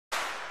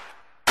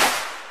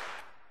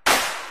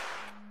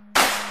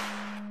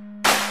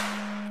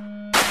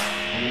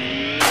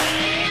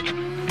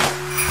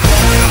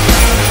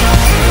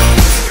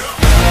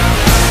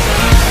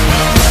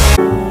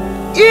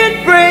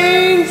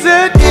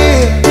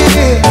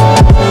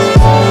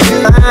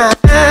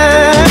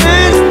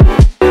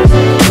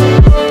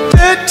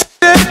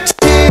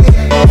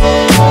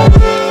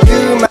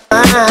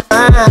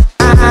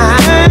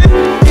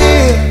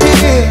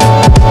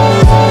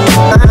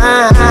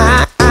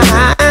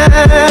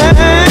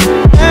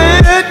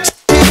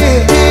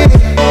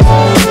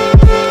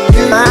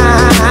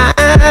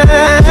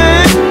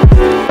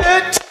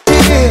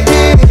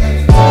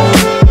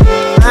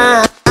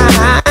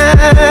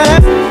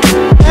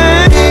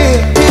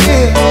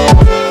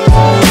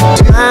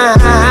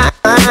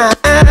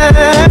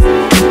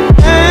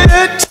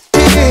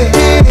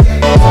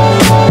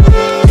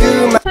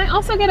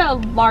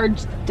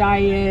large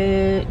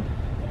diet.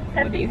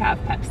 What do you have?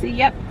 Pepsi?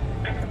 Yep.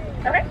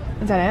 Okay.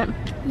 Is that it?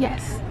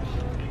 Yes.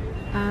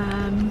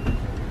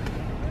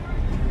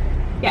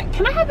 Yeah,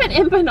 can I have an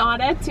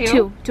empanada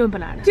too? Two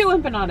empanadas. Two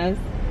empanadas.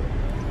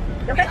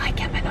 Okay. I like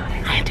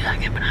empanadas. I do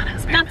like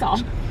empanadas. That's all.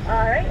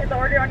 Alright, is the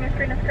order on your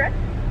screen is correct?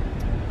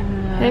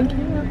 Thank you.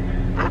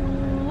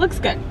 Looks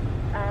good.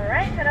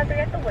 Alright, head out there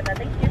at the window.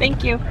 Thank you.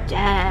 Thank you.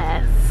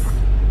 Yes.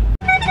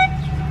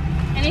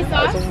 Any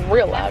sauce? That was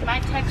real loud. That's my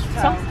text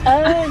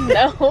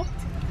No.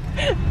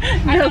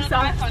 No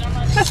sauce.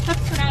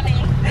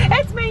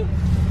 It's me.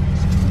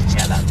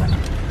 Yeah, that's it.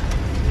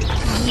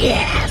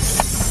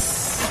 Yes.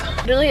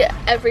 Literally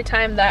every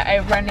time that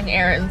I'm running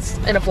errands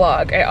in a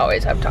vlog, I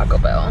always have Taco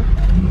Bell.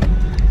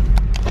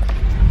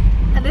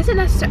 And this isn't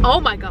necessary. Oh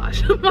my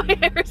gosh, my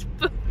hair is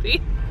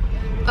poofy.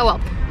 Oh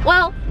well.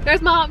 Well,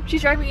 there's Mom.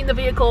 She's driving in the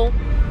vehicle.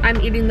 I'm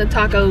eating the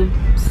tacos,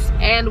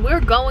 and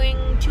we're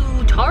going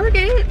to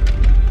Target.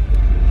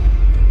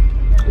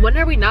 When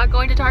are we not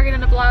going to Target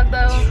in a vlog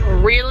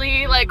though?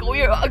 Really? Like,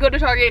 we go to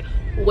Target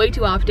way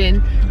too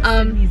often.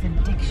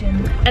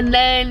 And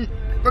then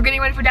we're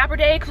getting ready for Dapper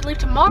Day because we leave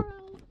tomorrow.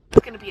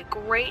 It's gonna be a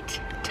great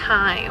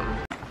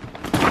time.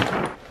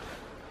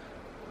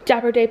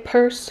 Dapper Day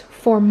purse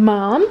for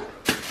Mom.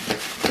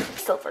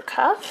 Silver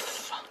cuff.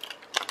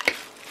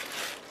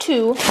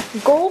 2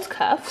 gold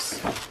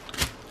cuffs.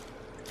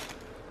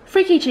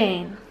 Free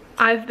keychain.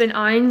 I've been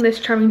eyeing this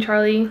Charming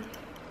Charlie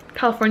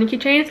California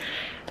keychain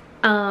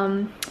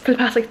for the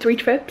past like 3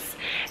 trips,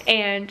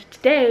 and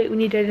today we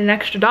needed an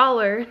extra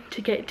 $1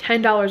 to get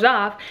 $10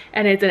 off,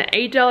 and it's an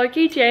 $8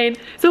 keychain,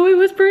 so it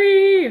was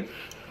free.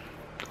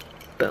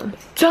 Boom.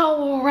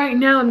 So right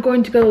now I'm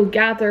going to go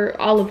gather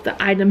all of the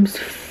items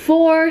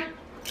for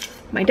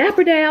my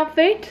Dapper Day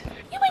outfit.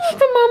 You waiting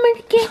for Mama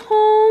to get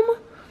home?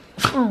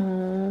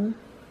 Aww.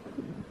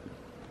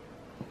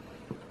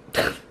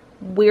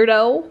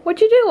 Weirdo, what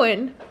you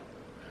doing?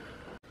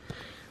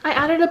 I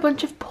added a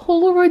bunch of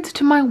Polaroids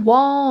to my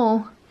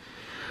wall.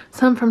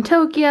 Some from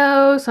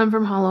Tokyo, some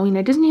from Halloween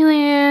at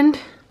Disneyland.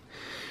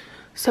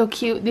 So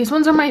cute. These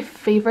ones are my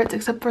favorites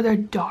except for they're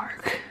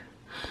dark.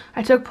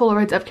 I took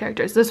Polaroids of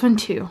characters. This one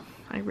too,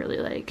 I really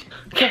like.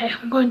 Okay,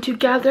 I'm going to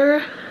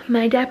gather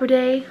my Dapper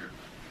Day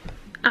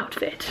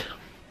outfit.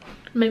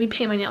 Maybe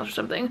paint my nails or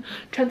something.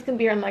 Trent's gonna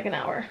be here in like an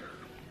hour.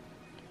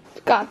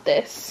 Got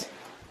this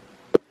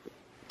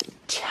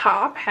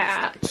top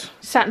hat,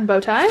 satin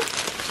bow tie,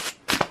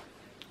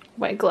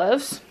 white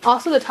gloves.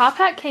 Also, the top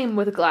hat came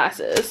with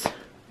glasses,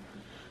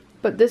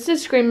 but this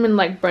is screaming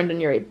like Brendan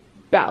Urie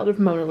Ballad of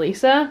Mona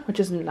Lisa, which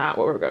is not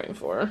what we're going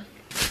for.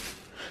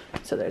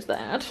 So there's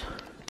that.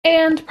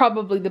 And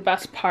probably the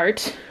best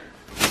part,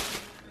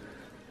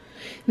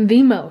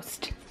 the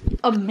most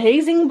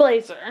amazing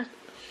blazer.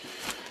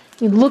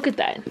 Look at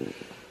that.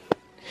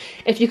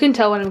 If you can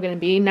tell what I'm gonna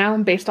be now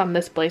based on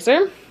this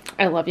blazer,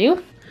 I love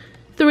you.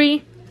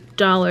 $3.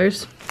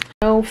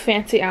 No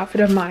fancy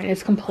outfit of mine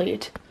is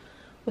complete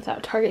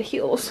without Target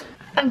heels.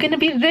 I'm gonna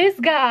be this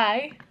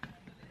guy.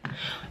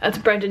 That's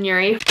Brendan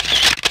Urie.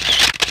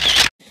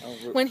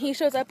 When he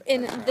shows up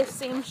in this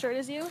same shirt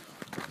as you,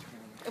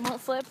 it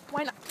won't flip.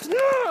 Why not?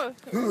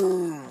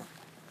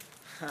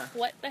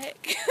 What the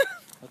heck?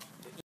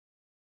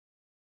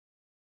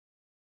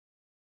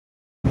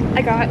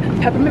 I got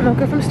peppermint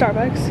mocha from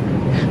Starbucks.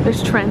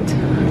 There's Trent.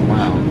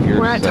 Wow,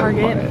 we're at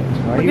Target.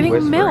 We're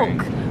getting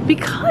milk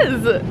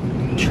because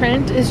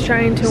Trent is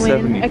trying to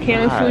win a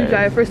Canon food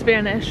guide for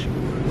Spanish.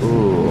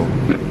 Ooh.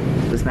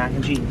 This mac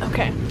and cheese.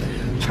 Okay.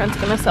 Trent's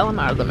gonna sell him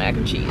out of the mac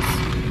and cheese.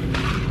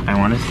 I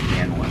want to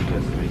scan one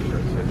just to make sure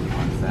it's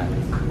 51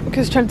 cents.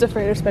 Because Trent's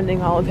afraid of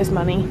spending all of his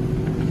money.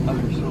 Oh,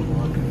 you're so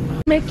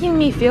welcome. Making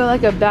me feel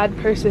like a bad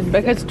person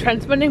because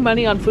Trent's spending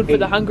money on food for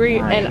the hungry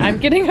and I'm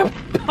getting a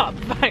pop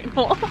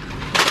vinyl.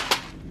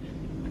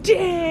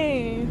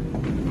 Dang!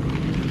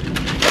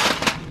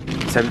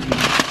 17.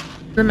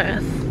 The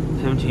math.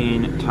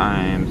 17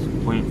 times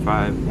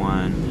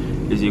 0.51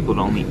 is equal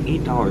to only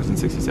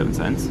 $8.67.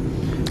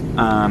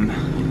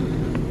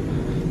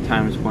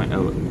 Times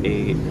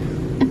 0.08.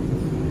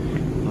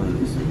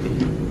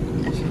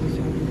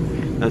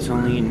 That's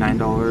only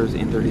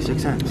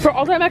 $9.36. For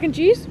all that mac and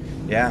cheese?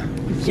 Yeah.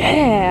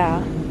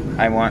 Yeah.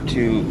 I want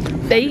to.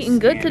 They eating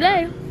good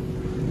today.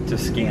 To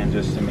scan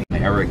just to make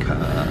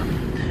Erica.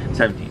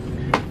 17,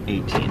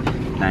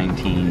 18,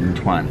 19,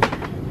 20,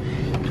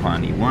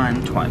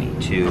 21,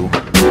 22.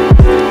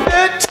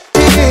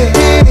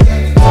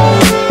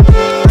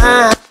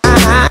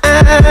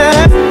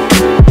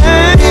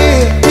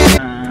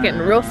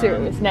 Getting real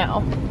serious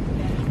now.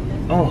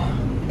 Oh.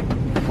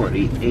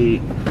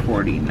 48,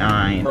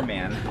 49. Oh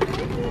man.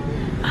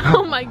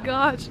 Oh my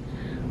gosh.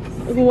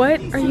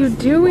 What are you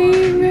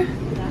doing?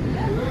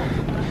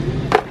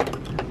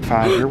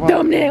 5, you're welcome.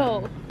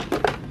 Thumbnail.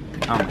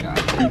 Oh my god.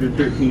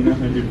 113,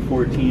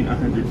 114,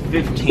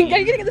 115. You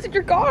gotta get this in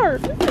your car.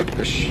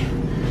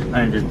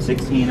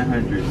 116,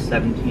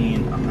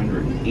 117,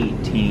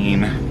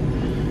 118,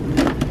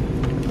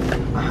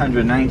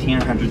 119,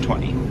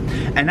 120.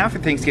 And now for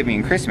Thanksgiving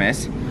and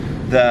Christmas,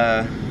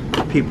 the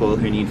people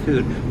who need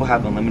food will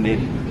have unlimited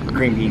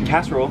green bean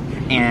casserole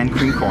and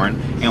cream corn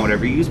and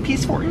whatever you use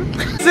peas for.